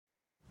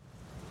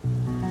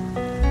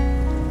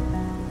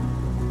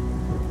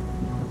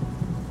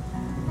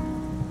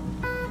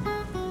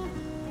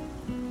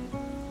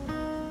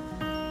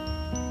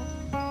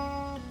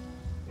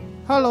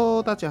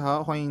Hello，大家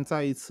好，欢迎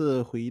再一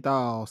次回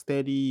到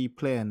Steady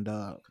Plan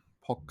的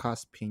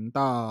Podcast 频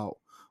道，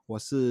我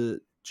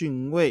是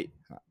俊卫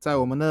在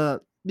我们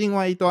的另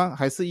外一端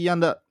还是一样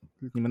的，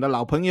你们的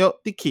老朋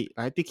友 Dicky，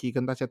 来 Dicky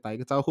跟大家打一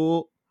个招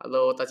呼。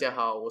Hello，大家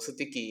好，我是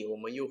Dicky，我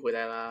们又回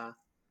来啦。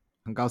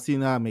很高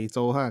兴每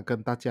周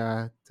跟大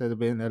家在这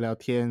边聊聊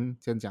天，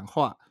讲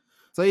话。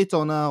这一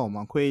周呢，我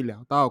们会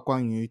聊到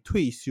关于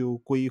退休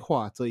规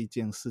划这一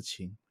件事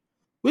情。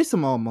为什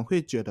么我们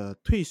会觉得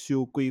退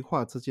休规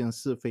划这件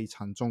事非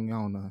常重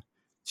要呢？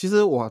其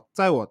实我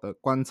在我的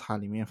观察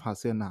里面发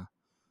现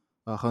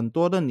很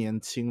多的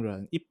年轻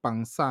人一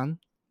般上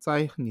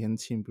在年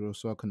轻，比如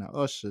说可能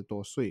20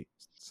多岁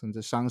甚至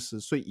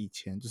30岁以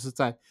前，就是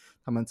在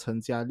他们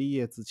成家立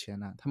业之前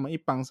他们一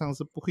般上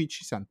是不会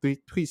去想对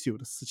退休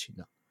的事情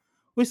的。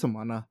为什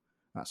么呢？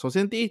首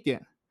先第一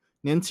点，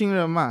年轻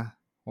人嘛，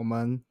我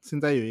们现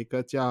在有一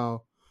个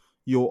叫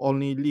You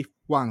Only Live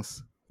Once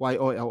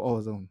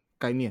YOLO 这种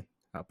概念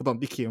不懂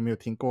Dicky 有没有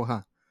听过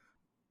哈？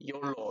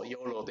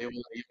 YOLO 对不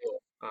对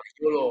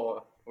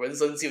？YOLO 人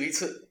生只有一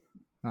次。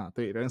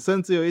对，人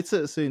生只有一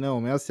次，所以呢，我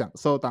们要享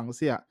受当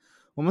下。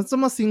我们这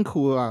么辛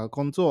苦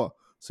工作，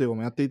所以我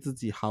们要对自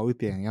己好一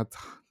点，要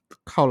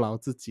犒劳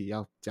自己，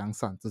要奖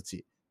赏自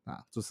己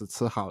就是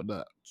吃好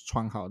的、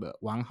穿好的、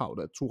玩好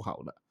的、住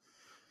好的。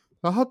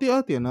然后第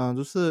二点呢，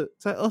就是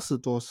在20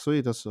多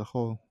岁的时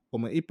候，我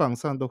们一般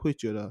上都会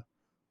觉得，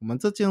我们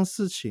这件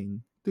事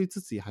情对自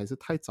己还是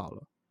太早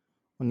了。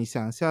你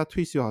想一下，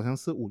退休好像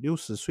是50、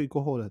60岁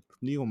过后的，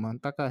离我们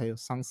大概还有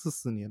30、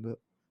40年的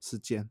时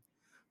间。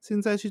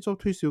现在去做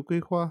退休规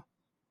划，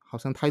好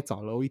像太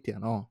早了一点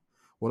哦。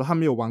我都还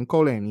没有玩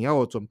够嘞，你要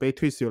我准备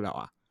退休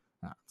了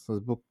是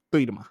不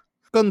对的嘛。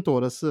更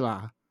多的是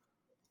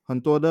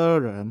很多的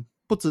人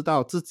不知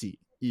道自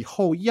己以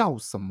后要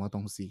什么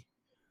东西，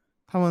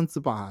他们只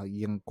把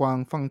眼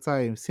光放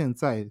在现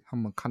在他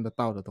们看得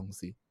到的东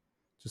西，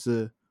就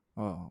是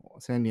我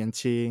现在年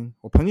轻，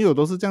我朋友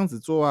都是这样子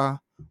做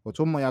我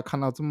做梦要看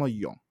到这么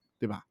勇，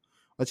对吧？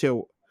而且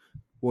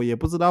我也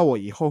不知道我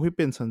以后会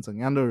变成怎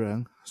样的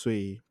人，所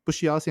以不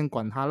需要先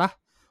管他啦，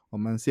我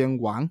们先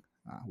玩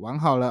玩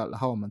好了，然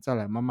后我们再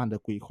来慢慢的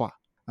规划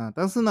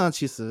但是呢，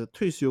其实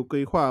退休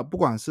规划不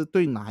管是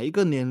对哪一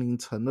个年龄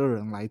层的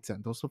人来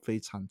讲都是非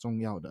常重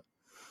要的，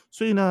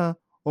所以呢，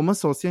我们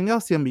首先要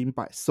先明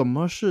白什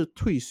么是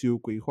退休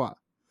规划。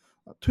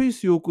退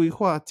休规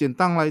划简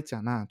单来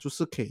讲就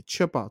是可以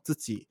确保自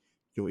己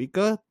有一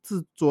个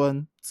自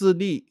尊、自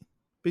立，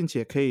并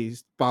且可以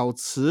保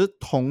持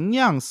同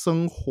样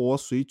生活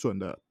水准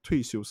的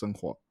退休生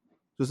活。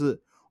就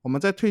是我们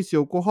在退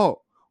休过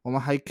后，我们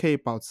还可以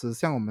保持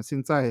像我们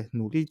现在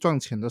努力赚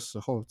钱的时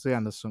候这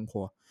样的生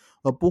活，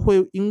而不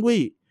会因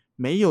为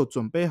没有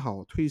准备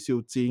好退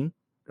休金，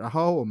然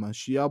后我们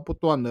需要不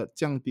断的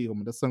降低我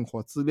们的生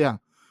活质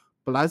量。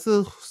本来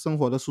是生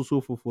活的舒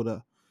舒服服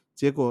的，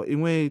结果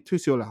因为退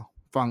休了，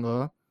反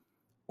而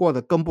过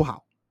得更不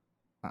好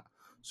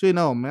所以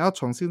呢，我们要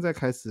从现在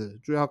开始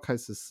就要开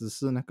始实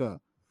施那个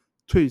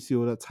退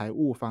休的财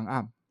务方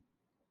案。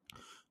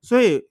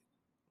所以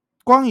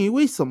关于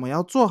为什么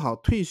要做好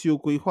退休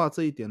规划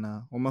这一点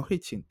呢，我们会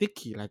请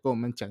Dicky 来跟我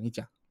们讲一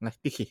讲。来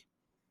Dicky。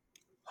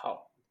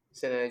 好，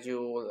现在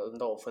就轮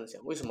到我分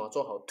享为什么要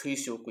做好退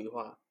休规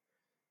划。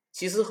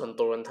其实很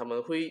多人他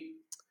们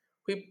会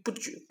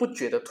不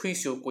觉得退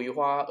休规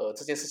划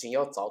这件事情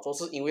要早做，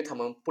是因为他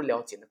们不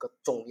了解那个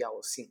重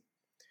要性，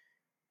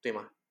对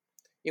吗？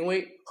因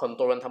为很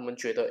多人他们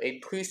觉得，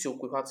退休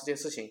规划这件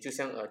事情，就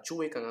像诸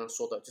位刚刚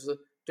说的，就是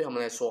对他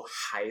们来说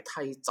还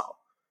太早，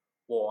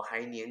我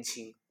还年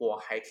轻，我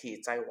还可以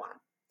再玩。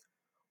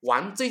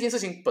玩这件事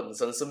情本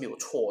身是没有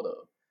错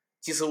的，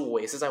其实我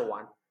也是在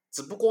玩，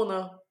只不过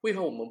呢，为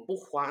何我们不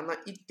花那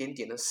一点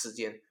点的时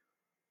间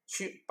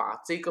去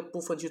把这个部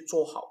分去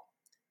做好？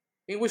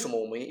因为为什么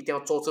我们一定要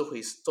做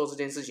这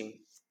件事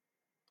情？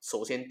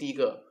首先，第一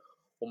个，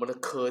我们的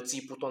科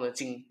技不断的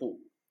进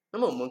步，那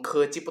么我们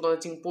科技不断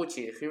的进步，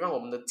也会让我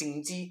们的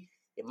经济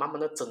也慢慢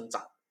的增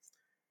长。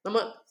那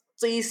么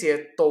这一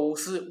些都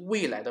是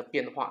未来的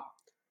变化，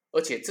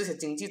而且这些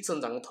经济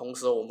增长的同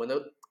时，我们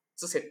的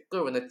这些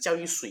个人的教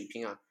育水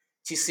平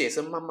其实也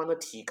是慢慢的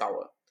提高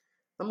了。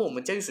那么我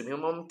们教育水平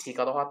慢慢提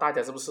高的话，大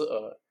家是不是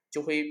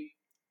就会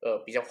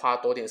比较花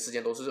多点时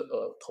间都是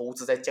投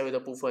资在教育的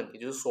部分？也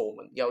就是说，我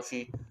们要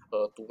去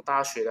读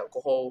大学了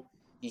过后，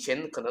以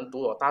前可能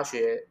读了大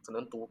学，可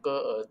能读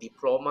个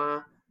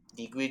diploma、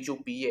degree 就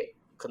毕业，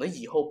可能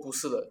以后不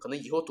是了，可能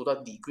以后读到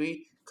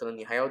degree，可能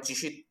你还要继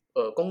续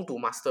攻读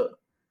master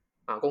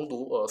攻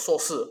读硕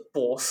士、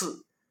博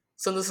士，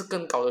甚至是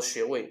更高的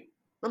学位。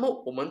那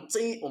么我们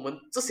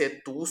这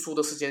些读书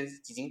的时间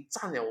已经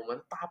占了我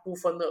们大部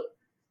分的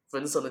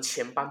人生的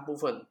前半部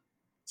分，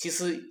其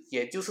实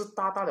也就是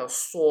大大的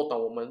缩短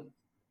我们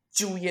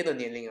就业的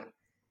年龄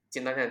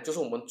简单讲，就是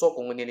我们做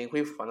工的年龄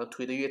会反而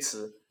推得越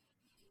迟。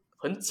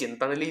很简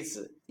单的例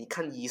子，你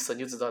看医生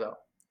就知道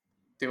了，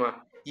对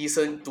吗？医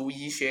生读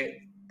医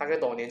学大概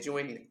多少年？就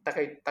为你大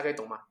概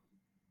懂吗？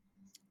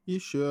医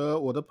学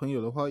我的朋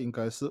友的话应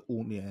该是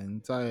5年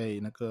在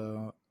那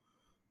个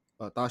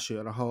大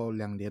学，然后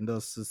2年的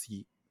实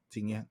习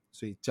经验，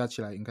所以加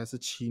起来应该是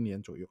7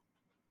年左右。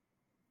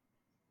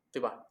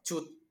对吧？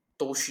就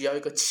都需要一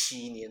个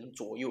7年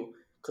左右。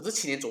可是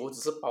7年左右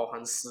只是包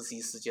含实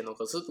习时间哦。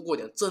可是如果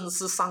讲正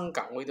式上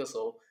岗位的时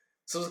候，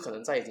是不是可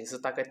能在已经是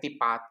大概第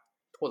8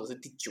或者是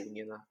第9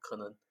年啊？可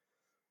能，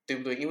对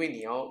不对？因为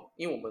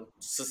因为我们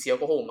实习了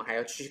过后，我们还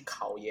要去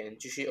考研，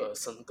继续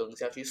深耕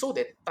下去。所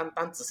以单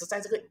单只是在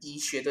这个医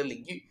学的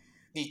领域，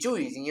你就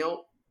已经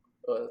要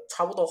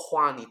差不多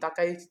花你大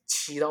概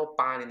7到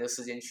8年的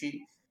时间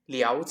去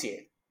了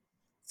解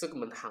这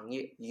门行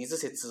业以及这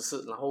些知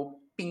识，然后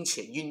并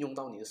且运用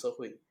到你的社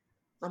会。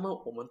那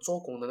么我们做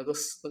工的那个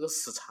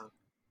时长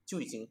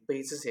就已经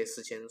被这些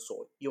时间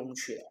所用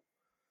去了，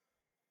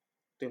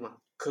对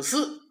吗？可是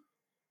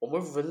我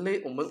们人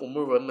类，我们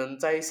人们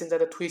在现在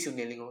的退休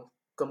年龄哦，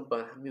根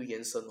本还没有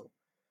延伸哦，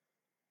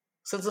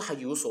甚至还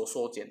有所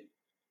缩减。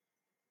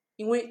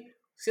因为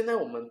现在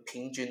我们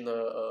平均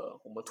的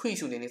我们退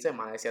休年龄在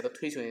马来西亚的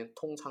退休年龄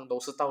通常都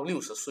是到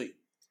60岁。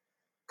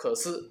可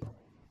是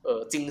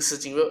今时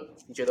今日，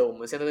你觉得我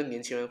们现在的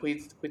年轻人会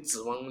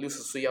指望60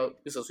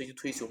岁就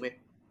退休没？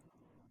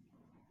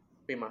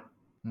对吗？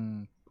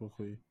不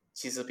会。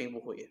其实并不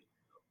会，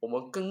我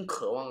们更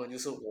渴望的就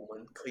是我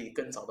们可以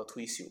更早的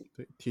退休。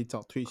对，提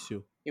早退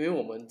休。因为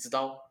我们知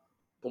道，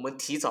我们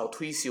提早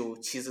退休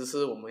其实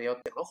是我们要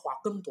花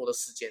更多的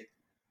时间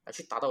来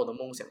去达到我的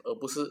梦想，而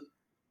不是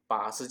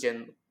把时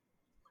间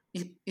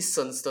一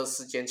生的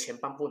时间前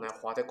半部来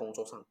花在工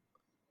作上，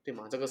对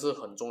吗？这个是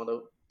很重要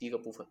的第一个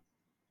部分。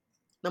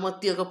那么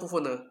第二个部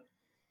分呢，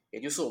也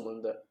就是我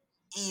们的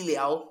医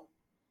疗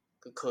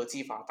跟科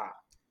技发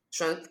达，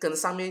虽然跟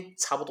上面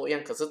差不多一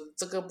样，可是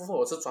这个部分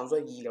我是专注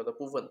在医疗的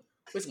部分。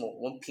为什么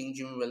我们平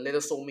均人类的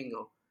寿命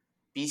哦，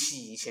比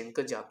起以前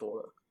更加多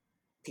了？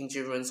平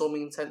均人寿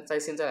命在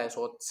现在来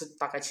说是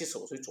大概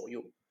75岁左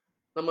右，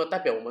那么代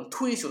表我们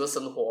退休的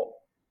生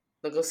活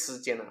那个时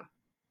间啊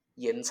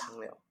延长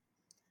了。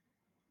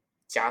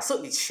假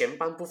设你前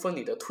半部分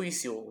你的退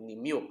休你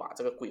没有把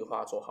这个规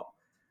划做好，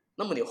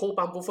那么你后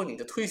半部分你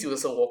的退休的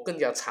生活更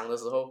加长的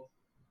时候，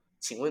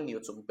请问你有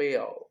准备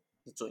了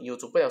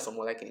什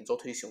么来给你做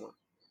退休吗？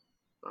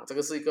这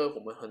个是一个我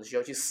们很需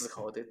要去思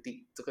考的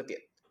这个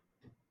点。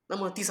那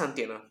么第3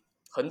点呢，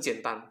很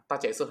简单，大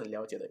家也是很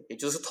了解的，也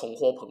就是通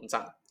货膨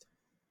胀，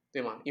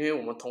对吗？因为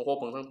我们通货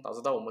膨胀导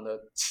致到我们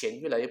的钱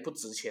越来越不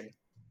值钱，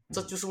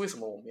这就是为什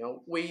么我们要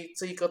为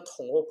这一个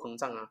通货膨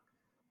胀啊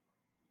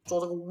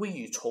做这个未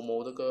雨绸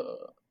缪这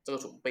个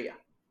准备啊。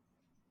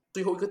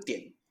最后一个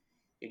点，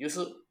也就是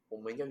我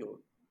们要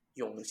有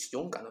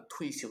勇敢的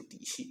退休底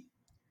气。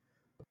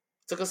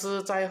这个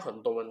是在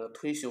很多人的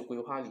退休规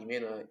划里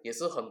面呢，也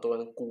是很多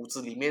人骨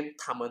子里面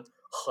他们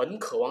很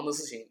渴望的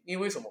事情。因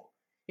为什么？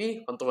因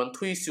为很多人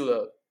退休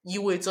了，意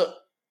味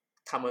着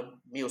他们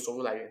没有收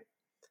入来源。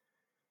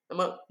那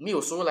么没有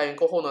收入来源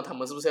过后呢，他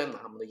们是不是要拿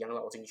他们的养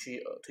老金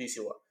去退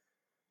休啊？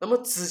那么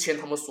之前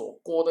他们所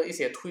过的一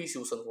些退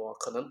休生活，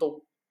可能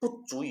都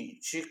不足以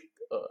去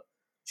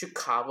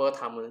cover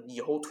他们以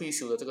后退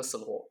休的这个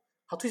生活。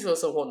他退休的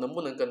生活能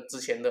不能跟之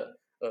前的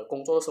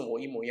工作的生活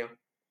一模一样？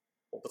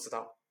我不知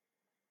道，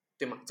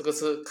对吗？这个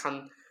是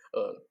看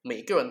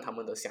每个人他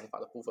们的想法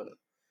的部分了。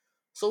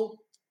So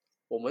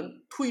我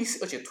们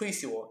而且退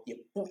休哦，也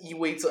不意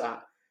味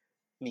着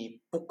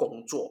你不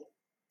工作。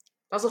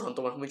但是很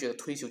多人他们觉得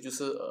退休就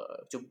是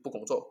就不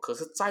工作，可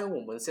是，在我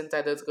们现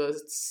在的这个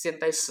现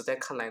代时代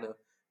看来呢，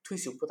退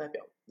休不代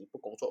表你不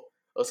工作，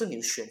而是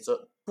你选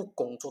择不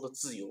工作的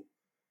自由。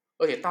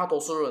而且大多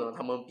数人呢，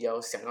他们比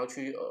较想要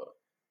去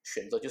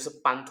选择就是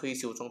半退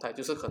休状态，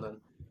就是可能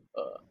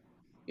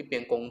一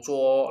边工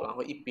作，然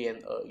后一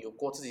边有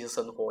过自己的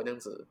生活，这样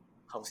子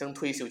好像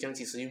退休这样，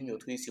其实又没有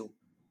退休。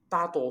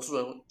大多数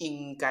人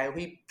应该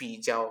会比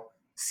较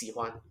喜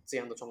欢这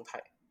样的状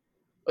态，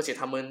而且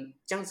他们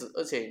这样子，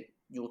而且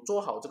有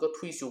做好这个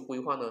退休规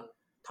划呢，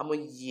他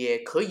们也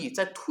可以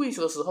在退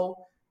休的时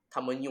候，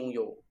他们拥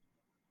有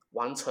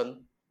完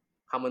成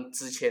他们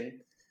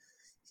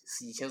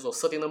以前所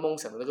设定的梦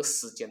想的那个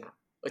时间啊，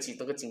而且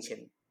那个金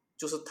钱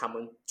就是他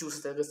们就是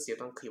在这个阶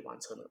段可以完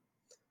成的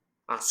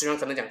虽然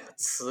可能讲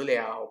迟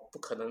了，不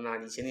可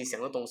能以前你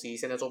想的东西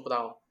现在做不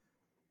到，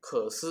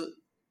可是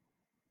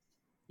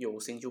有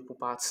心就不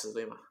怕迟，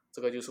对吗？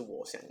这个就是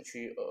我想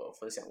去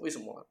分享为什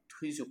么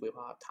退休规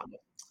划他们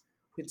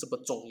会这么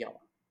重要，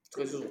这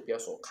个就是我比较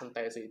所看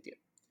待的这一点。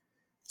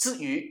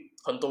至于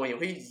很多人也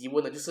会疑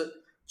问的，就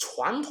是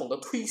传统的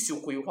退休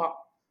规划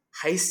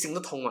还行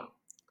得通吗？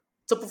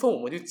这部分我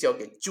们就交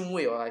给俊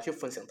卫来去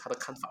分享他的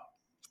看法。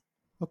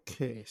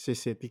OK，谢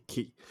谢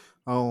Dicky。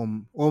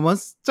我们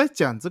在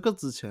讲这个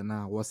之前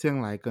呢，我先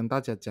来跟大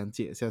家讲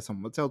解一下什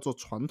么叫做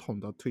传统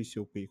的退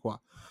休规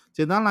划。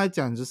简单来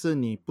讲，就是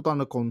你不断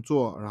的工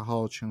作，然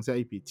后存下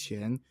一笔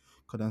钱，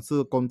可能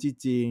是公积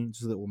金，就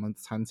是我们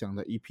常讲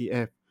的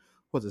EPF，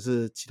或者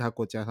是其他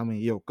国家他们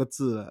也有各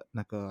自的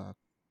那个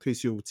退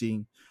休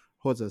金，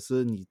或者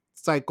是你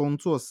在工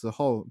作时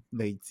候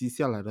累积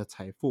下来的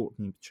财富，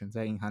你存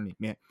在银行里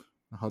面，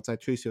然后在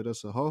退休的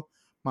时候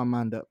慢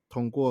慢的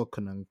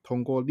可能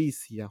通过利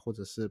息啊，或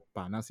者是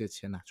把那些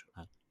钱拿出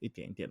来一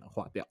点一点的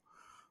花掉。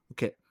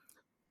OK，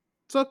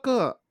 这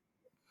个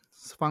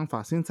方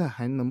法现在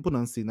还能不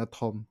能行得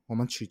通，我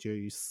们取决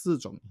于4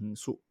种因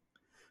素。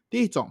第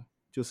一种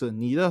就是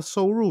你的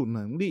收入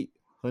能力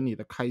和你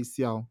的开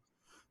销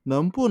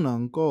能不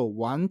能够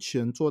完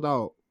全做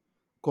到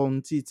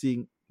公积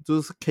金，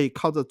就是可以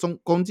靠着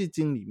公积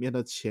金里面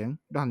的钱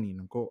让你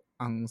能够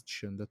安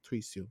全的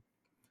退休。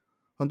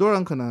很多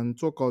人可能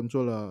做工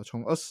做了，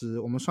从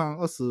我们算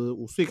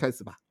25岁开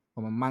始吧，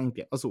我们慢一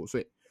点25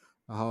岁，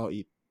然后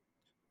以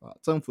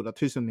政府的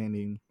退休年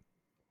龄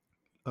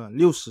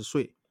60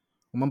岁，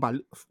我们把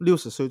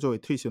60岁作为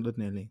退休的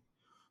年龄，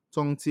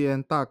中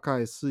间大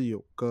概是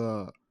有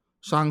个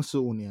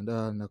35年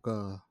的那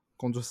个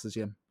工作时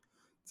间。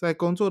在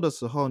工作的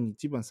时候，你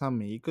基本上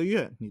每一个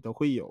月你都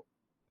会有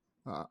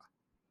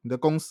你的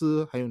公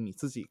司还有你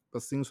自己的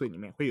薪水里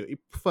面会有一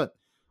部分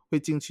会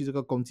进去这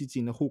个公积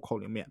金的户口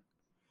里面，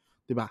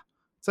对吧？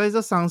在这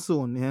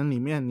35年里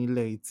面，你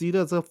累积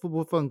的这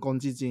部分公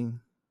积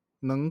金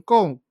能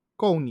够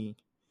你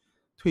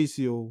退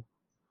休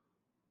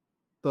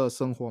的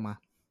生活吗？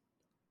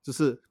就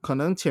是可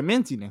能前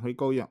面几年会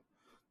够用，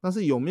但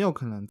是有没有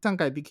可能像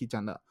刚才 Dicky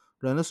讲的，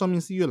人的寿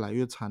命是越来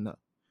越长的，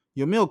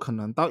有没有可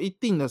能到一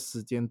定的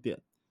时间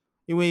点，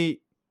因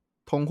为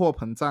通货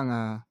膨胀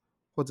啊，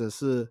或者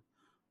是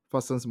发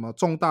生什么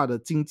重大的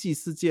经济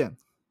事件、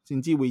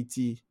经济危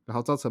机，然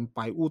后造成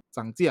百物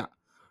涨价，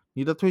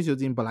你的退休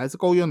金本来是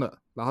够用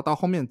的，然后到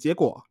后面结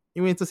果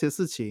因为这些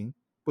事情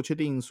不确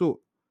定因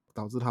素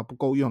导致它不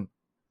够用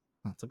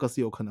这个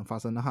是有可能发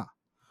生的哈。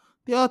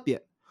第二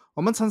点，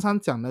我们常常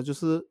讲的就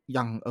是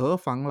养儿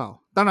防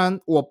老，当然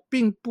我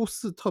并不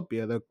是特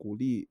别的鼓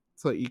励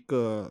这一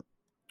个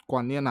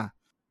观念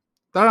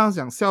当然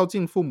讲孝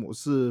敬父母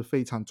是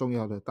非常重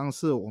要的，但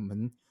是我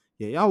们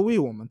也要为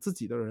我们自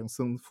己的人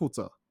生负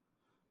责。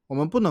我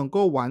们不能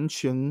够完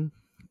全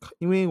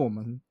因为我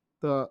们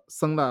的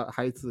生了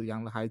孩子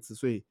养了孩子，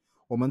所以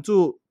我们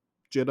就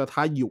觉得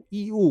他有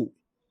义务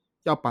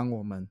要帮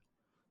我们，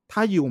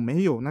他有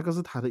没有那个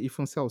是他的一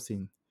份孝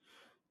心，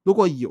如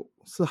果有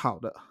是好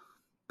的，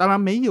当然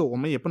没有我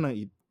们也不能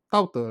以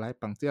道德来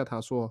绑架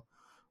他说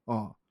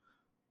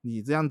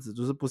你这样子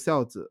就是不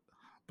孝子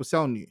不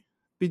孝女，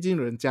毕竟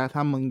人家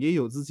他们也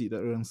有自己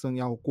的人生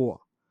要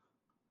过，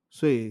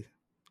所以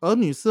儿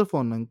女是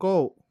否能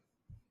够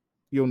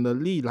有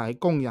能力来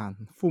供养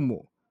父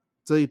母，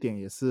这一点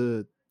也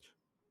是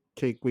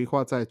可以规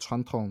划在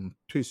传统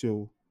退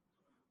休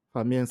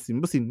方面行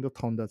不行得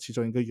通的其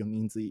中一个原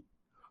因之一。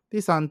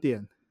第三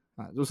点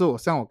就是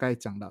像我刚才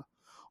讲的，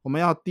我们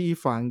要提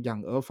防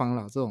养儿防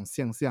老这种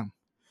现象，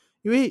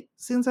因为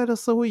现在的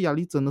社会压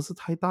力真的是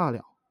太大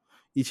了。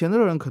以前的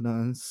人可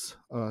能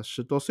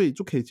10多岁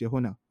就可以结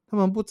婚了，他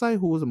们不在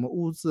乎什么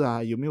物质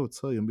啊，有没有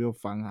车，有没有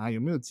房啊，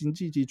有没有经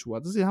济基础啊，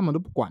这些他们都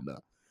不管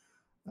的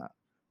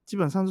基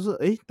本上就是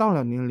到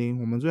了年龄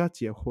我们就要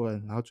结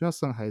婚，然后就要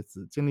生孩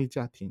子，建立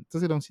家庭，这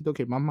些东西都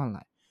可以慢慢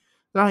来。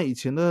当然以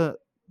前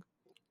的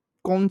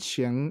工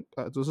钱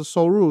就是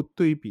收入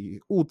对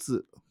比物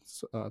质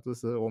就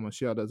是我们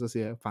需要的这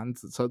些房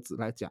子车子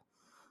来讲，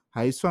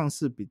还算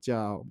是比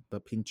较的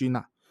平均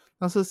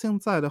但是现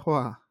在的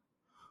话，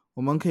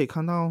我们可以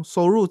看到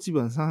收入基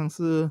本上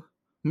是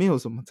没有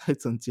什么在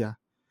增加。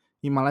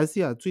以马来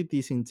西亚最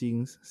低薪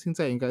金现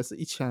在应该是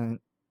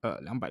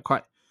1200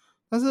块，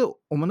但是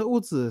我们的屋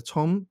子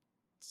从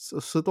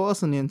十多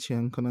20年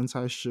前可能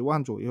才10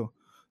万左右，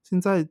现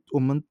在我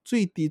们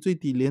最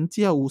低连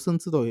价屋甚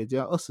至都也就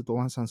要20多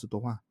万30多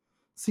万，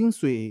薪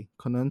水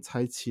可能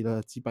才起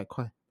了几百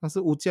块，但是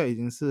物价已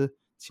经是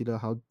起了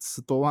好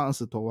10多万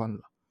20多万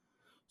了。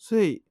所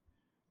以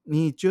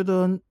你觉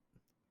得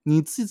你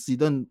自己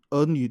的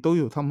儿女都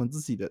有他们自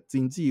己的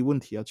经济问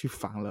题要去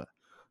烦了，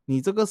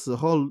你这个时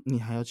候你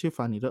还要去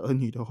烦你的儿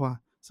女的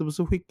话，是不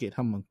是会给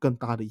他们更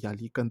大的压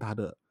力更大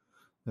的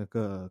那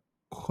个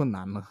困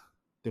难了，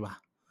对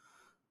吧？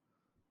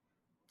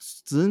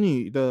子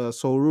女的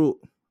收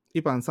入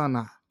一般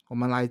上我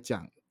们来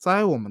讲，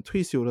在我们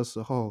退休的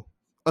时候，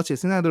而且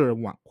现在的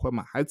人晚婚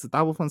嘛，孩子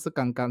大部分是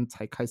刚刚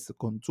才开始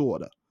工作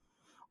的，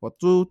我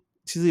就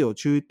其实有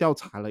去调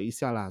查了一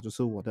下啦，就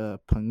是我的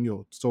朋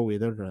友周围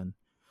的人，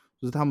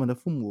就是他们的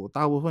父母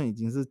大部分已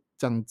经是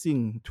将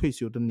近退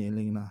休的年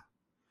龄了，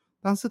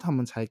但是他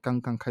们才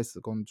刚刚开始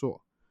工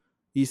作。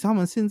以他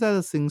们现在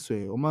的薪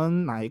水，我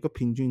们拿一个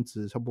平均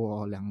值差不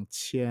多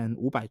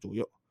2500左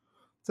右，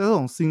在这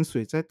种薪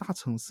水在大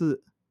城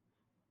市，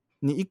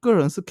你一个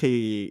人是可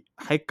以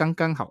还刚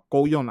刚好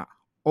够用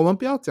我们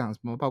不要讲什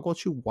么包括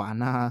去玩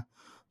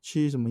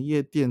去什么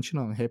夜店，去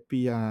那种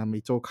happy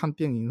每周看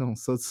电影那种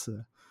奢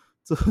侈，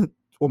这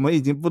我们已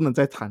经不能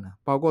再谈了。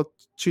包括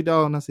去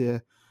掉那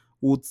些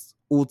屋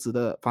子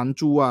的房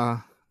租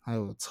还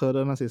有车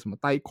的那些什么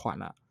贷款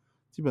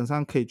基本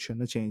上可以存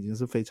的钱已经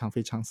是非常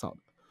非常少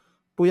的。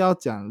不要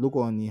讲，如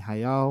果你还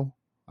要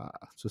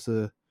就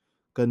是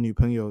跟女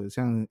朋友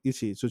像一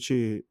起出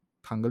去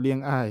谈个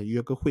恋爱、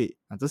约个会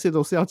这些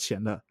都是要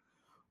钱的。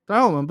当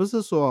然，我们不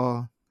是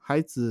说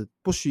孩子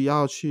不需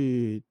要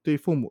去对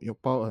父母有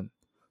报恩，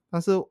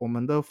但是我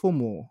们的父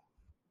母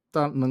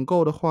当能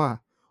够的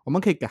话，我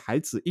们可以给孩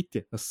子一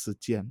点的时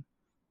间，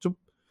就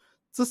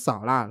至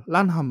少啦，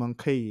让他们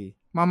可以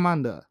慢慢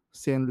的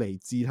先累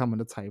积他们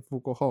的财富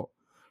过后，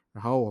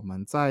然后我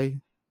们再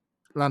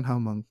让他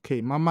们可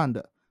以慢慢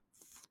的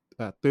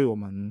对我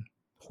们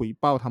回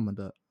报他们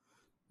的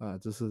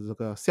就是这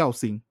个孝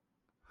心，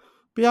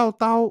不要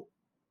到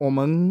我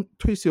们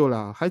退休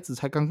了，孩子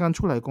才刚刚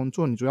出来工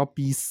作，你就要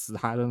逼死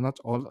他的那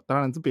种。哦，当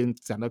然这边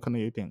讲的可能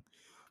有点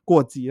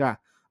过激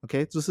啦。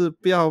OK，就是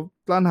不要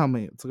让他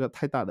们有这个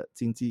太大的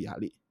经济压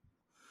力。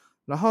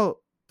然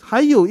后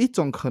还有一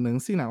种可能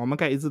性呢，我们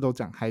刚才一直都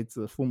讲孩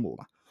子父母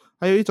嘛，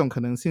还有一种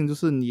可能性就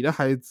是你的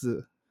孩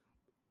子，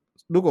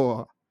如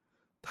果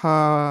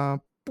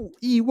他不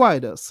意外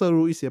的摄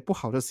入一些不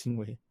好的行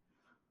为，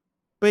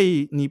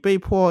你被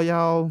迫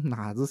要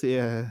拿这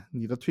些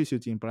你的退休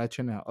金，本来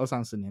欠了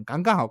20-30年，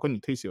刚刚好够你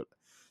退休了，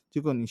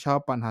结果你需要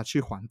帮他去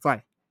还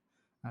债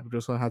啊，比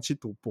如说他去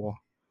赌博，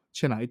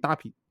欠了一大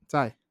笔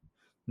债，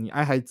你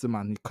爱孩子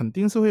嘛，你肯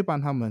定是会帮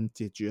他们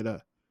解决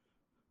的，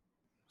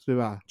对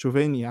吧？除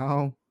非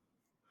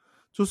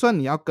就算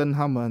你要跟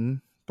他们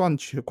断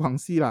绝关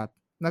系啦，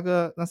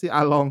那些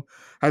阿龙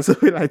还是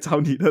会来找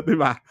你的，对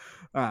吧？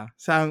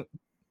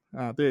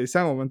对，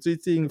像我们最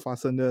近发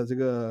生的这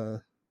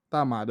个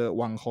大马的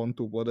网红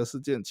赌博的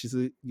事件，其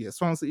实也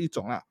算是一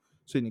种啦。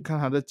所以你看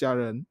他的家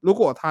人，如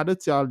果他的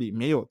家里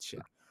没有钱，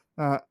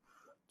那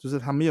就是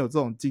他没有这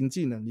种经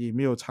济能力，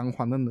没有偿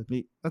还的能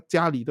力，那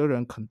家里的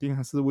人肯定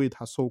还是为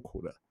他受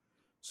苦的。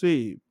所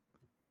以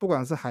不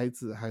管是孩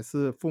子还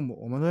是父母，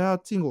我们都要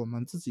尽我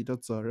们自己的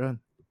责任，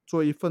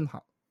做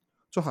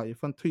好一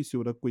份退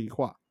休的规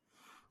划，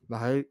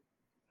来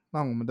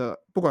让我们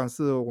的不管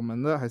是我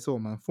们的还是我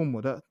们父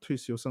母的退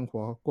休生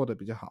活过得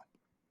比较好。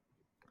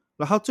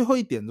然后最后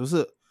一点就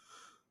是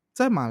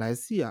在马来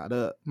西亚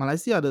的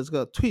这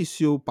个退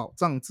休保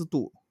障制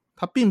度，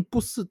它并不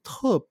是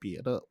特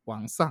别的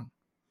完善。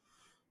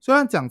虽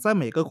然讲在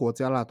每个国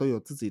家啦都有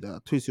自己的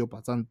退休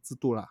保障制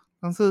度啦，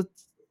但是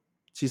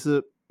其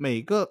实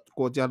每个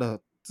国家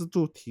的制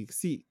度体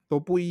系都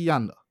不一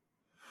样的，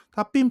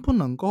它并不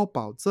能够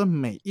保证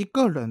每一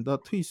个人的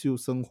退休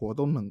生活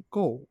都能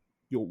够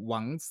有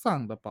完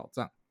善的保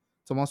障。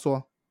怎么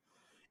说？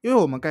因为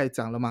我们刚才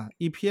讲了嘛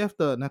 ，EPF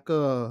的那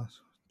个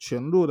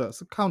全入的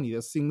是靠你的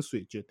薪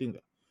水决定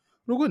的。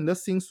如果你的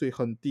薪水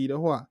很低的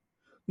话，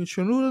你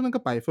全入的那个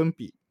百分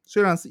比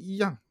虽然是一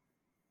样，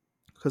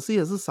可是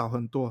也是少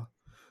很多，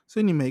所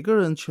以你每个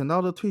人全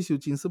到的退休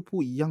金是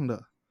不一样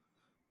的。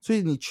所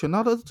以你全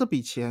到的这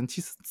笔钱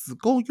其实只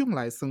够用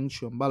来生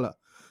存罢了，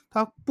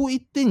它不一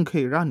定可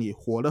以让你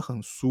活得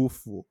很舒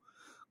服，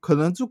可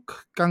能就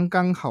刚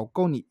刚好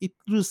够你一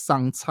日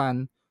三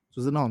餐，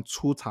就是那种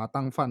粗茶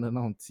淡饭的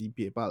那种级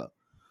别罢了。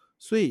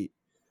所以，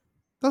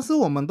但是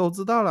我们都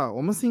知道了，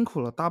我们辛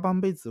苦了大半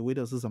辈子为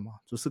的是什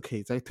么？就是可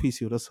以在退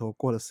休的时候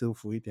过得舒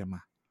服一点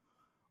嘛。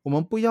我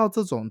们不要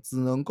这种只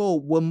能够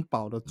温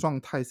饱的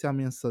状态下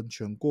面生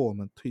存过我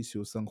们退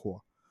休生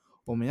活，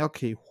我们要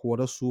可以活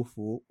得舒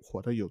服，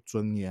活得有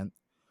尊严。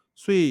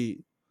所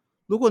以，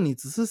如果你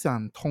只是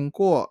想通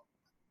过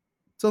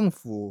政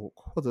府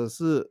或者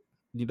是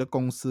你的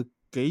公司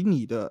给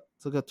你的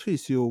这个退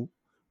休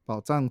保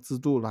障制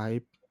度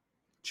来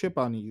确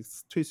保你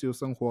退休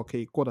生活可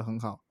以过得很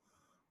好，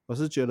我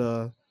是觉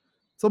得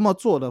这么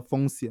做的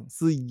风险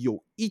是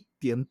有一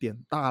点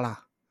点大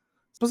啦。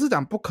不是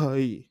讲不可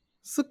以，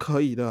是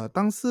可以的，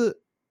但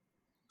是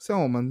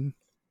像我们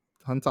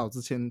很早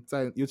之前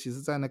尤其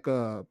是在那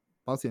个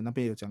保险那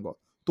边有讲过，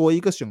多一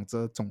个选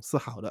择总是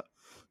好的，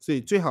所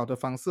以最好的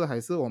方式还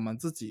是我们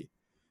自己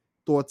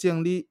多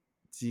建立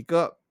几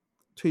个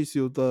退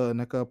休的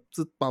那个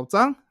保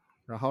障，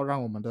然后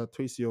让我们的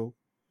退休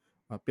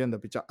变得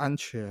比较安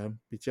全，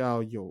比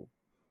较有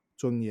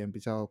尊严，比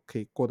较可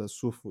以过得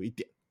舒服一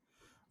点。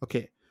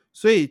OK，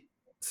所以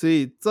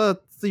这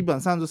基本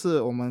上就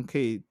是我们可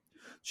以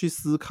去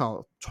思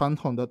考传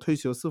统的退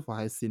休是否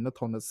还行得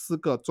通的4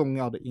个重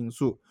要的因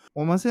素。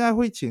我们现在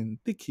会请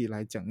Dicky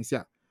来讲一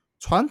下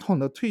传统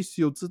的退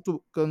休制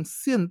度跟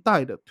现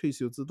代的退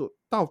休制度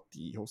到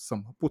底有什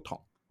么不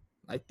同。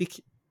来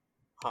Dicky。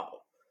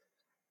 好，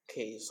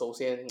可以，首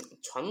先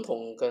传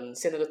统跟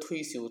现在的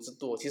退休制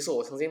度，其实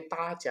我相信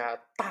大家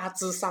大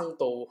致上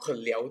都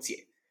很了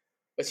解，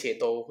而且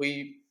都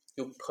会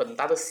有很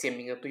大的鲜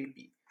明的对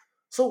比。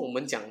所以我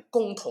们讲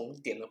共同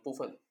点的部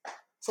分，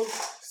说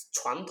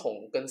传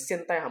统跟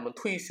现代他们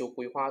退休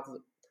规划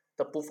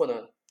的部分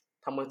呢，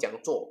他们讲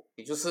做，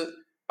也就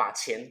是把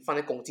钱放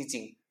在公积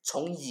金，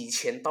从以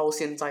前到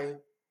现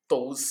在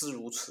都是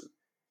如此，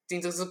毕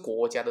竟这是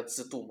国家的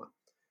制度嘛。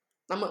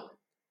那么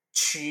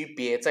区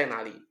别在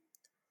哪里？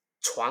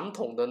传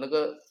统的那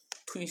个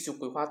退休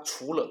规划，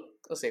除了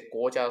那些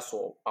国家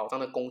所保障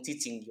的公积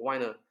金以外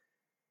呢，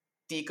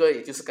第一个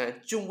也就是刚才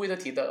俊威的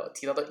提到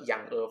的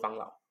养儿防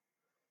老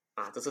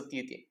啊，这是第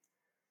一点。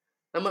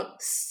那么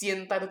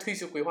现代的退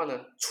休规划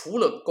呢，除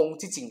了公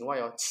积金以外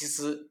哦，其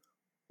实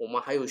我们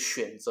还有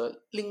选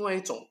择另外一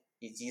种，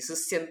以及是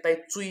现代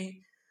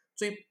最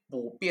最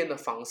普遍的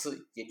方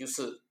式，也就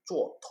是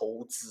做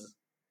投资。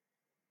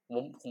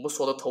我们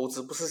说的投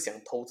资不是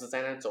想投资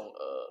在那种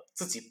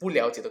自己不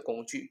了解的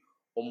工具，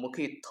我们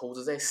可以投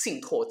资在信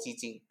托基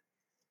金，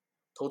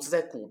投资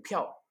在股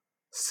票，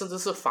甚至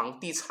是房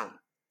地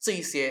产这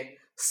一些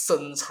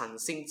生产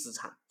性资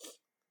产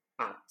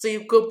啊。这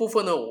一个部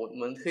分呢，我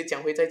们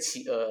将会在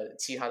其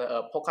他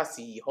的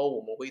podcast 以后，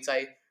我们会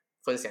再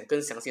分享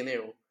更详细的内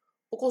容。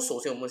不过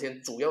首先我们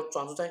先主要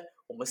专注在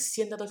我们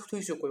现在的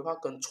退休规划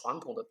跟传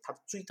统的它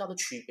最大的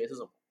区别是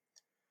什么？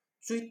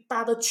最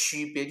大的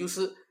区别就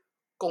是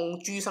工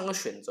具上的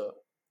选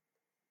择。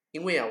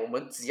因为我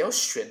们只要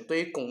选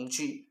对工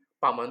具，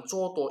把我们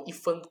做多一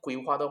份规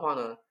划的话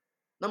呢，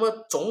那么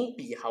总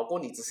比好过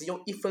你只是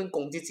用一份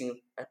公积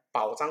金来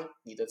保障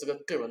你的这个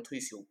个人退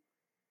休。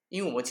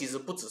因为我们其实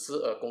不只是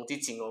公积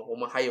金哦，我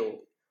们还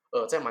有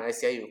在马来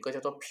西亚有个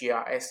叫做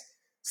PRS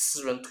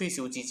私人退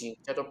休基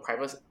金，叫做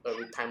Private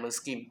Retirement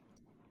Scheme，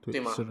对，对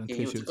吗？私人退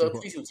也有这休计划。个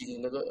退休基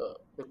金那个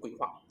规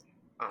划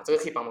啊，这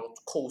个可以帮忙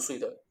扣税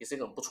的，也是一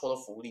种不错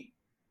的福利。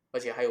而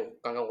且还有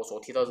刚刚我所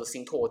提到的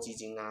信托基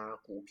金啊、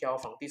股票、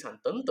房地产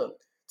等等，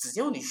只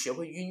要你学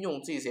会运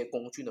用这些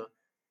工具呢，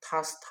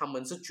他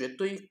们是绝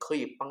对可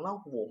以帮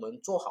到我们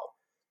做好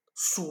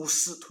舒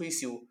适退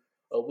休，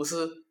而不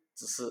是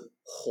只是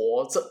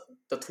活着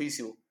的退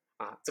休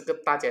啊。这个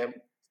大家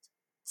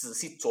仔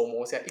细琢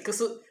磨一下，一个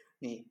是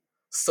你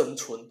生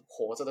存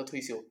活着的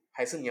退休，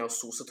还是你要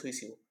舒适退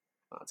休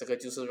啊？这个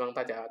就是让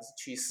大家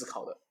去思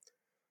考的。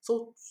所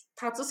以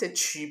它这些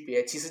区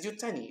别其实就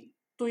在你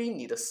对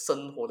你的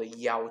生活的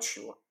要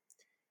求啊。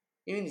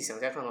因为你想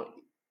想看哦，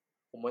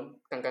我们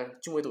刚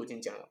刚俊伟都已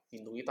经讲了，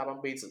你努力大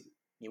半辈子，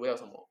你为了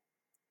什么？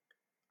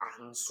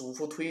很舒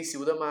服退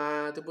休的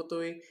嘛，对不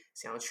对？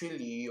想要去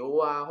旅游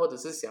啊，或者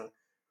是想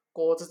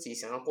过自己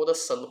想要过的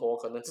生活，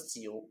可能自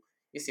己有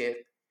一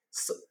些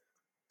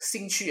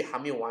兴趣还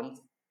没有完，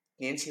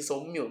年轻时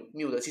候没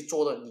有的去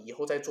做的，你以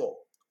后再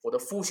做。我的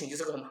父亲就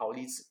是个很好的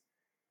例子，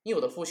因为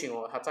我的父亲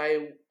哦，他在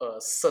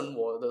生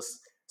我的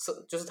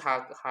就是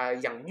他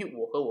养育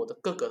我和我的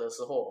哥哥的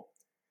时候，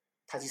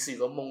他其实有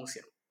个梦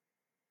想，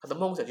他的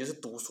梦想就是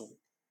读书，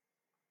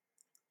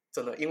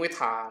真的，因为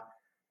他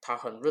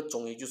很热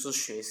衷于就是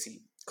学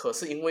习，可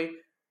是因为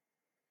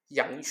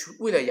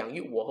为了养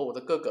育我和我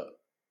的哥哥，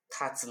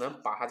他只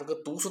能把他这个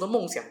读书的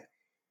梦想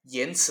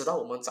延迟到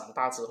我们长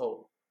大之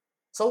后。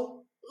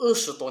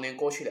20多年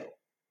过去了，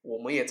我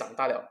们也长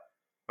大了，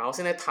然后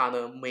现在他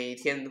呢，每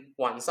天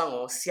晚上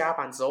哦下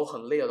班之后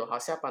很累了的话，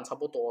下班差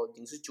不多已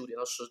经是9点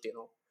到10点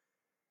哦，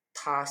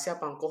他下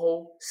班过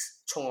后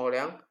冲了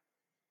凉，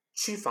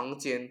去房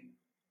间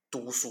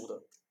读书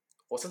的。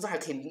我甚至还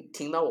可以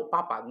听到我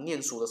爸爸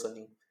念书的声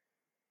音。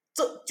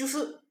这就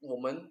是我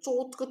们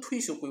做这个退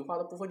休规划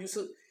的部分，就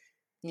是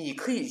你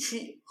可以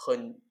去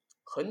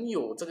很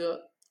有这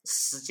个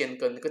时间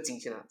跟那个金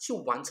钱去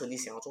完成你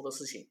想要做的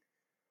事情，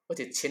而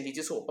且前提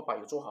就是我爸爸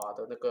有做好他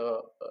的那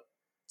个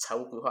财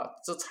务规划，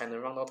这才能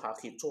让到他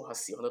可以做他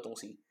喜欢的东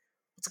西。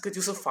这个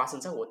就是发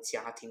生在我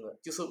家庭了，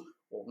就是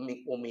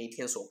我每一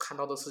天所看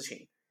到的事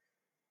情。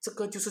这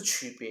个就是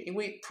区别，因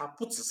为他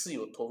不只是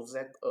有投资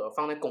在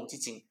放在公积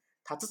金，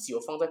他自己有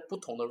放在不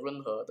同的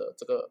任何的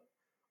这个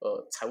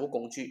财务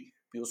工具，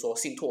比如说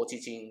信托基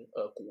金、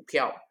股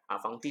票啊、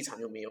房地产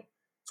有没有？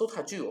所以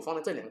他就有放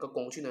在这两个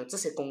工具呢。这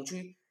些工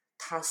具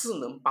它是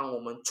能帮我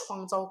们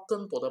创造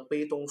更多的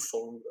被动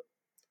收入的。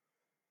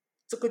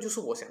这个就是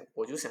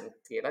我就想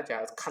给大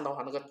家看到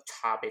它那个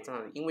差别在哪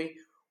里，因为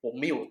我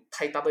没有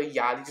太大的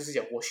压力，就是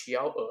讲我需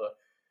要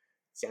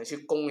想去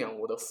供养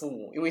我的父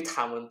母，因为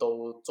他们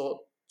都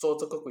做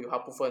这个规划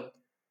部分，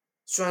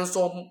虽然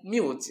说没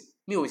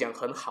有讲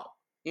很好，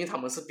因为他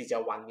们是比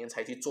较晚年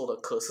才去做的，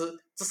可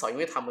是至少因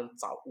为他们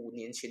早5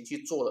年前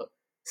去做了，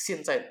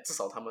现在至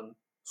少他们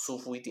舒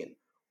服一点，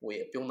我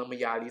也不用那么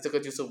压力，这个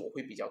就是我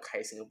会比较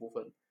开心的部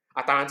分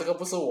啊。当然，这个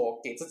不是我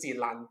给自己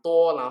懒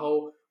惰，然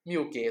后没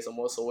有给什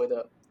么所谓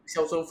的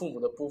孝顺父母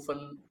的部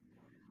分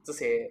这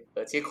些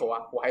借口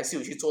啊，我还是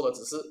有去做的，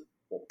只是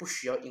我不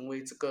需要因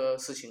为这个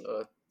事情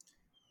而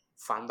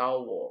烦到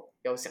我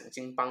要想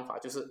尽办法，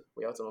就是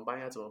我要怎么办，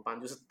要怎么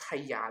办，就是太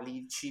压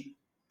力去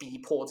逼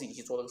迫自己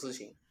去做这个事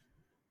情。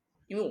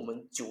因为我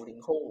们90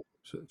后，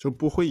是就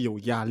不会有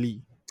压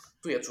力。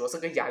对啊，主要是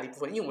个压力部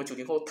分，因为我们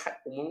90后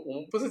我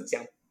们不是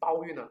讲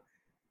抱怨啊，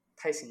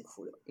太辛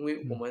苦了，因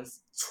为我们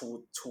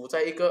处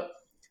在一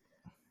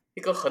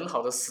个很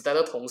好的时代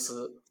的同时，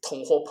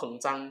通货膨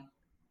胀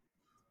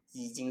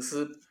已经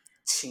是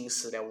侵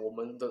蚀了我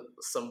们的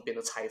身边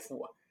的财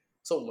富啊，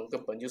所以我们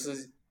根本就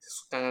是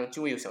刚刚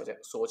就有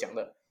所讲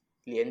的，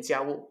廉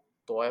价物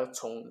都要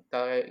从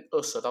大概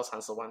20到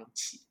30万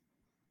起，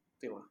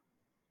对吗？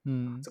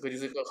嗯，这个就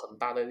是一个很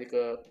大的一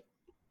个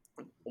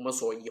我们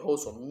以后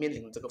所面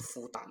临的这个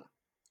负担。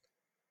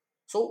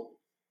所以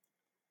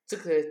这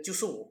个就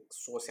是我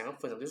所想要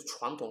分享，就是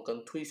传统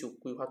跟退休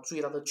规划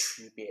最大的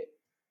区别，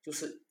就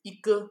是一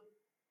个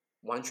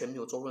完全没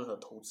有做任何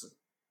投资，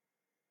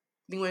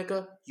另外一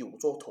个有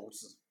做投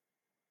资，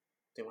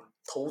对吗？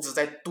投资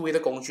在对的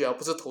工具，而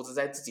不是投资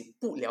在自己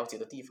不了解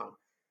的地方。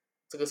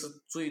这个是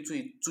最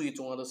最最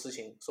重要的事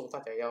情，所以大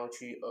家要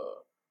去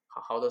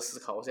好好的思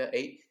考一下，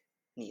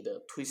你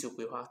的退休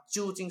规划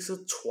究竟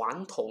是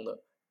传统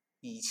的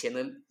以前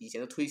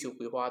的退休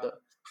规划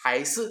的，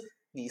还是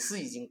你是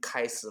已经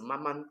开始慢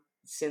慢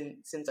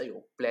现在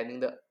有 planning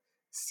的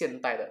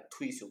现代的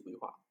退休规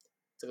划，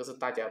这个是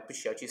大家必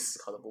须要去思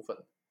考的部分。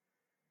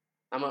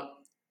那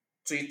么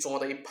最重要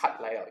的一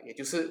part 来了，也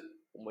就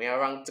是我们要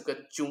让这个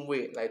俊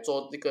伟来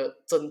做这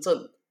个真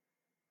正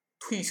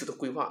退休的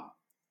规划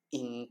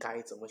应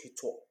该怎么去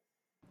做。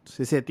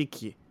谢谢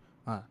Dicky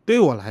啊，对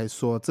我来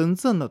说，真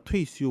正的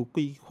退休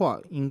规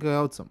划应该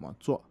要怎么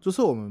做？就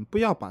是我们不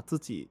要把自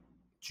己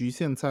局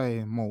限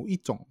在某一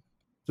种，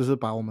就是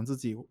把我们自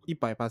己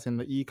100%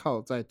的依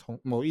靠在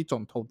某一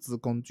种投资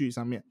工具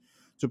上面。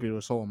就比如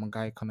说我们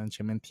刚才可能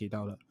前面提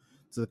到的，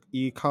只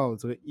依靠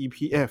这个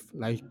EPF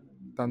来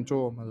当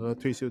做我们的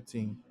退休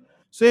金。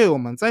所以我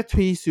们在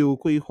退休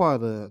规划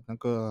的那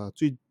个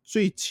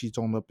最其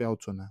中的标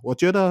准呢，我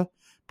觉得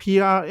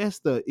PRS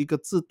的一个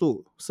制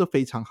度是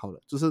非常好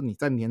的，就是你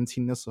在年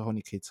轻的时候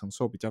你可以承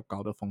受比较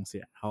高的风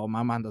险，然后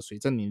慢慢的随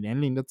着你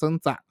年龄的增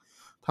长，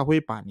它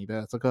会把你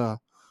的这个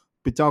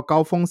比较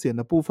高风险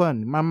的部分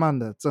慢慢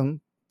的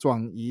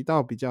转移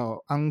到比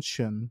较安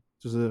全，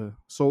就是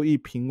收益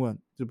平稳，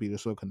就比如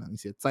说可能一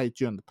些债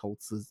券的投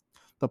资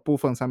的部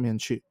分上面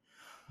去。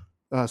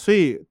所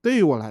以对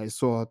于我来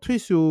说，退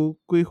休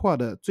规划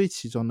的最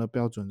其中的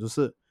标准就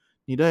是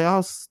你的要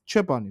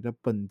确保你的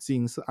本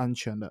金是安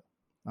全的，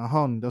然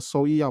后你的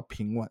收益要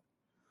平稳。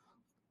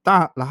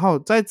然后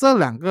在这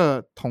两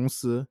个同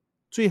时，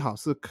最好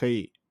是可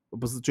以，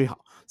不是最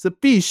好，是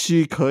必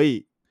须可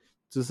以，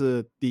就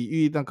是抵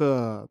御那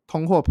个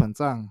通货膨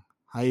胀，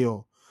还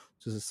有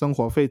就是生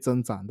活费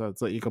增长的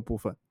这一个部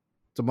分。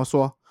怎么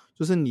说？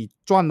就是你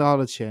赚到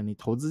的钱，你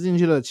投资进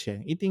去的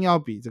钱，一定要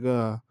比这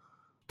个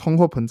通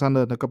货膨胀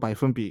的那个百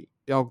分比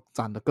要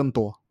涨得更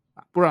多，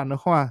不然的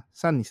话，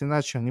像你现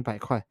在存100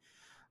块，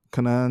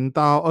可能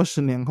到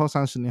20年后、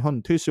30年后你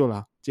退休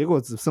了，结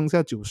果只剩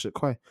下90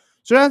块。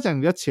虽然讲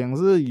你的钱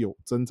是有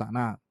增长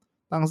啊，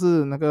但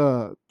是那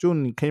个就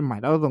你可以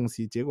买到的东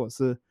西，结果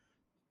是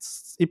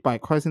100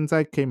块现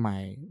在可以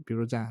买，比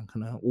如讲可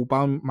能5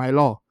包麦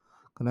肉，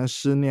可能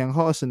10年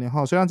后、20年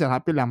后，虽然讲它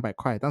变200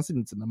块，但是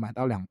你只能买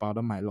到2包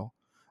的麦肉。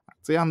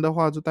这样的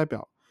话就代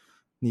表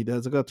你的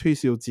这个退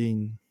休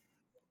金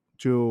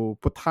就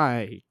不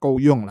太够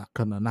用了，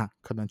可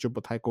能就不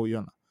太够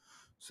用了。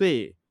所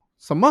以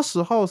什么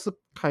时候是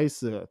开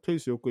始退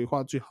休规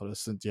划最好的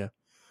时间？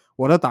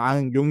我的答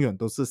案永远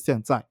都是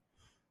现在。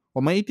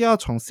我们一定要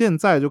从现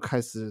在就开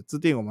始制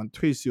定我们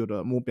退休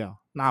的目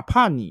标，哪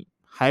怕你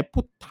还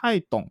不太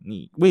懂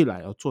你未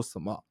来要做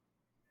什么，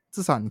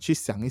至少你去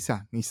想一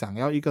想，你想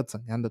要一个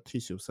怎样的退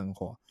休生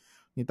活，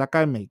你大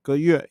概每个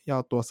月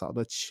要多少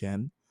的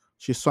钱，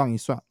去算一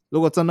算。如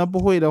果真的不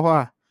会的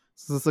话，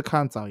试试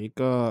看找一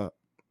个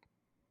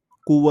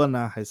顾问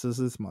啊，还是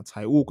什么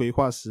财务规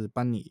划师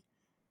帮你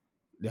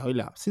聊一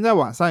聊。现在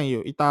网上也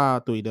有一大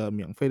堆的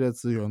免费的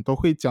资源，都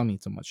会教你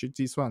怎么去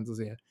计算这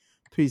些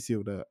退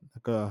休的那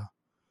个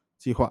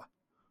计划。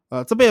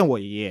这边我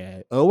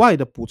也额外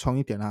的补充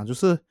一点啊，就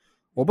是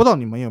我不知道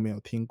你们有没有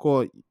听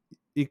过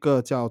一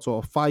个叫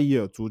做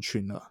FIRE 族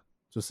群的，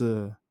就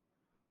是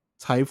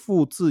财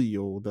富自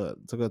由的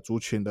这个族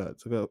群的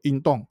这个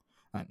运动。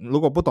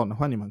如果不懂的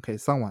话，你们可以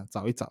上网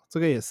找一找。这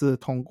个也是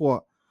通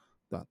过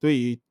对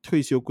于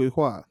退休规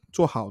划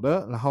做好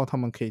的，然后他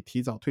们可以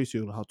提早退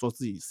休，然后做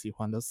自己喜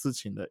欢的事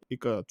情的一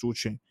个族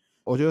群，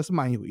我觉得是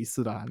蛮有意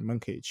思的啦，你们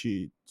可以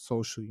去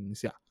搜寻一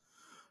下。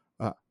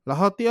然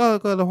后第二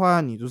个的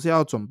话，你就是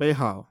要准备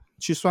好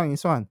去算一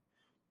算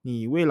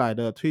你未来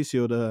的退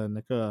休的那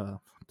个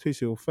退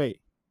休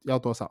费要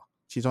多少，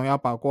其中要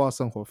包括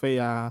生活费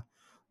啊，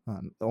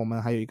我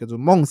们还有一个就是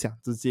梦想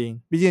资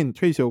金，毕竟你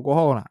退休过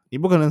后啦，你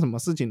不可能什么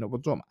事情都不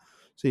做嘛。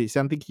所以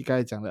像 Dicky 刚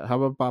才讲的，他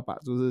们爸爸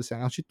就是想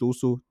要去读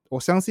书，我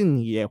相信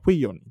你也会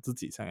有你自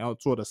己想要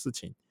做的事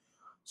情，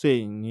所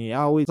以你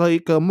要为这一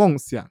个梦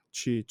想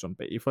去准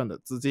备一份的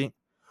资金。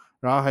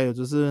然后还有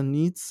就是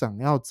你想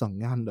要怎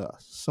样的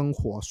生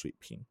活水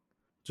平，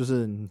就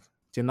是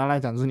简单来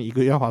讲就是你一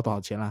个月要花多少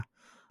钱啦。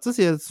这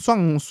些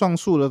算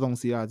数的东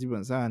西啊，基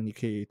本上你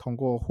可以通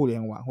过互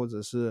联网或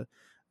者是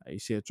一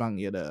些专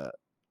业的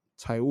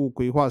财务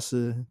规划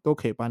师都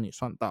可以帮你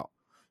算到，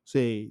所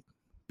以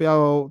不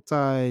要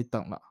再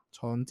等了，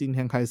从今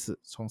天开始，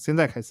从现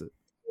在开始，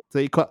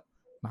这一刻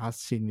拿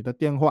起你的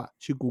电话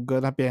去谷歌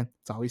那边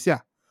找一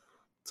下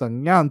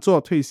怎样做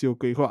退休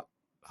规划，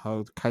然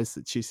后开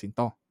始去行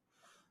动。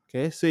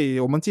OK， 所以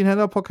我们今天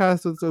的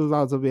podcast 就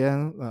到这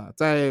边。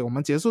在我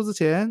们结束之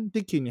前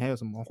 ，Dicky， 你还有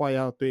什么话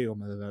要对我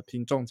们的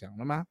听众讲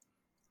的吗？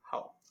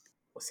好，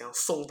我想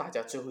送大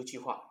家最后一句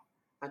话，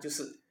那就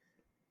是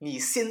你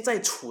现在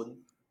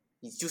存，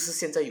你就是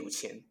现在有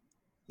钱；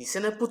你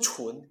现在不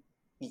存，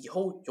你以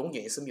后永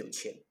远也是没有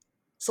钱。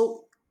所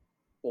以，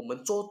我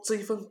们做这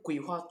份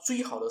规划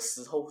最好的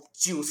时候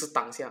就是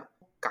当下，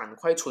赶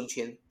快存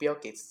钱，不要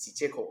给自己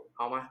借口，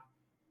好吗？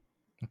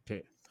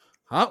 OK，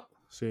 好，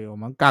所以我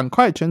们赶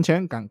快存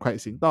钱，赶快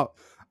行动。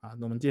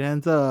那我们今天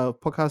这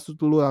podcast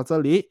就录到这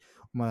里，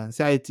我们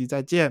下一集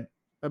再见，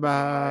拜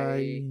拜。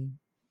拜。